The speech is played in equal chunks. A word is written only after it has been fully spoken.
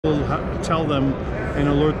We'll tell them and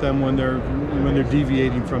alert them when they're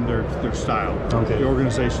deviating from their style, the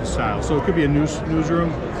organization style. So it could be a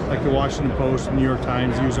newsroom, like the Washington Post, New York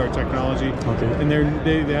Times use our technology, and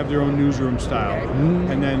they have their own newsroom style.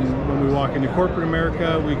 And then when we walk into corporate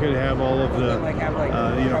America, we could have all of the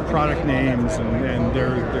product names and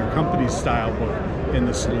their company's style book in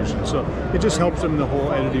the solution. So it just helps them in the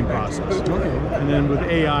whole editing process. And then with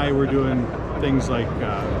AI, we're doing things like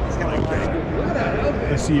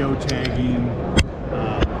SEO tagging.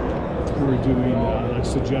 We're doing like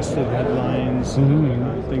suggested headlines,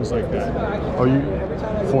 things like that. Are you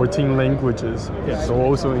 14 languages? Yes. So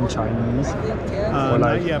also in Chinese?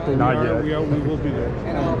 Not yet, but we will be there.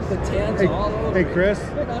 Hey Chris.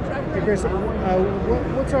 Hey Chris.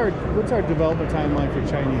 What's our development timeline for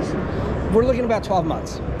Chinese? We're looking about 12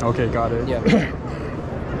 months. Okay, got it. Yeah.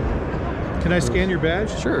 Can I scan your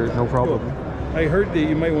badge? Sure, no problem. Cool. I heard that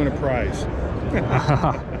you might win a prize.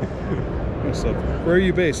 So, where are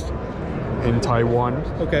you based? In Taiwan.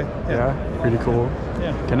 Okay. Yeah, pretty cool.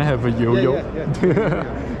 Yeah. Can I have a yo-yo? Yeah.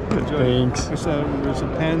 Thanks. There's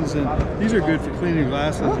some pens, and these are good for cleaning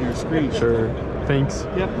glasses and your screen. Sure. Thanks.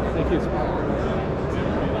 Yep. Thank you.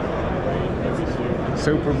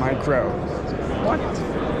 Super micro. What?